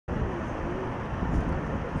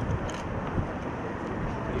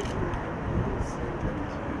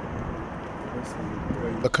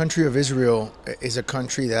The country of Israel is a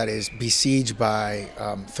country that is besieged by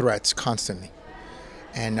threats constantly.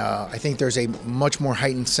 And I think there's a much more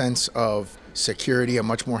heightened sense of security, a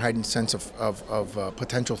much more heightened sense of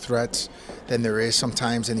potential threats than there is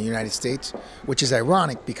sometimes in the United States, which is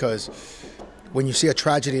ironic because when you see a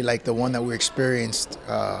tragedy like the one that we experienced,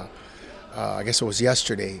 I guess it was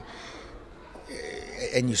yesterday,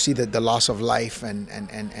 and you see the loss of life and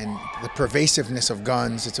the pervasiveness of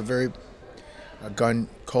guns. It's a very gun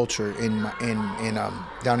culture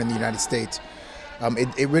down in the United States.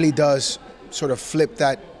 It really does sort of flip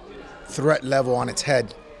that threat level on its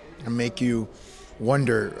head and make you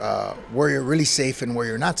wonder where you're really safe and where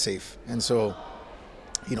you're not safe. And so,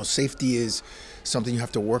 safety is something you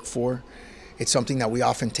have to work for. It's something that we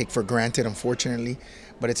often take for granted, unfortunately,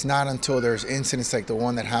 but it's not until there's incidents like the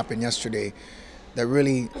one that happened yesterday that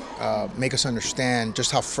really make us understand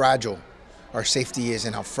just how fragile our safety is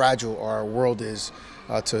and how fragile our world is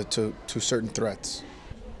to certain threats.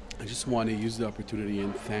 I just want to use the opportunity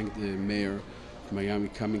and thank the mayor of Miami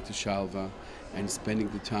coming to Shalva and spending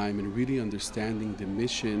the time and really understanding the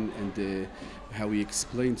mission and how he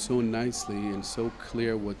explained so nicely and so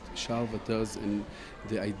clear what Shalva does and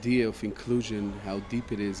the idea of inclusion, how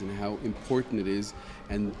deep it is and how important it is.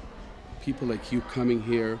 And people like you coming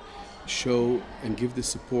here show and give the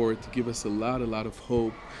support, give us a lot of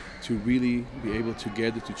hope to really be able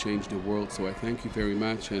together to change the world. So I thank you very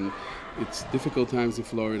much, and it's difficult times in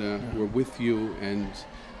Florida. We're with you, and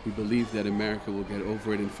we believe that America will get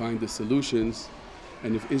over it and find the solutions.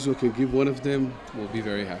 And if Israel can give one of them, we'll be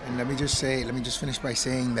very happy. And let me just finish by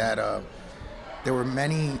saying that there were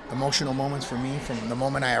many emotional moments for me from the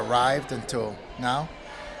moment I arrived until now.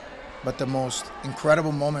 But the most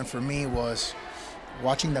incredible moment for me was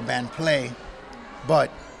watching the band play, but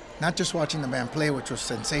not just watching the band play, which was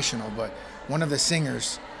sensational, but one of the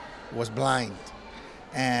singers was blind.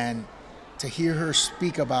 And to hear her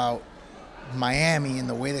speak about Miami in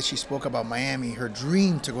the way that she spoke about Miami, her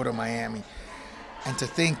dream to go to Miami, and to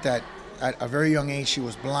think that at a very young age she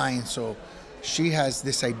was blind, so she has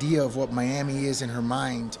this idea of what Miami is in her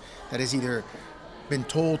mind that has either been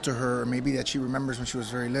told to her or maybe that she remembers when she was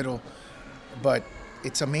very little. But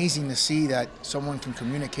it's amazing to see that someone can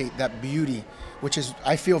communicate that beauty, which is,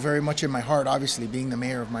 I feel very much in my heart, obviously, being the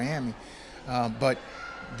mayor of Miami. But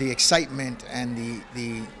the excitement and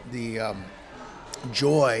the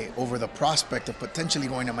joy over the prospect of potentially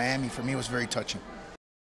going to Miami for me was very touching.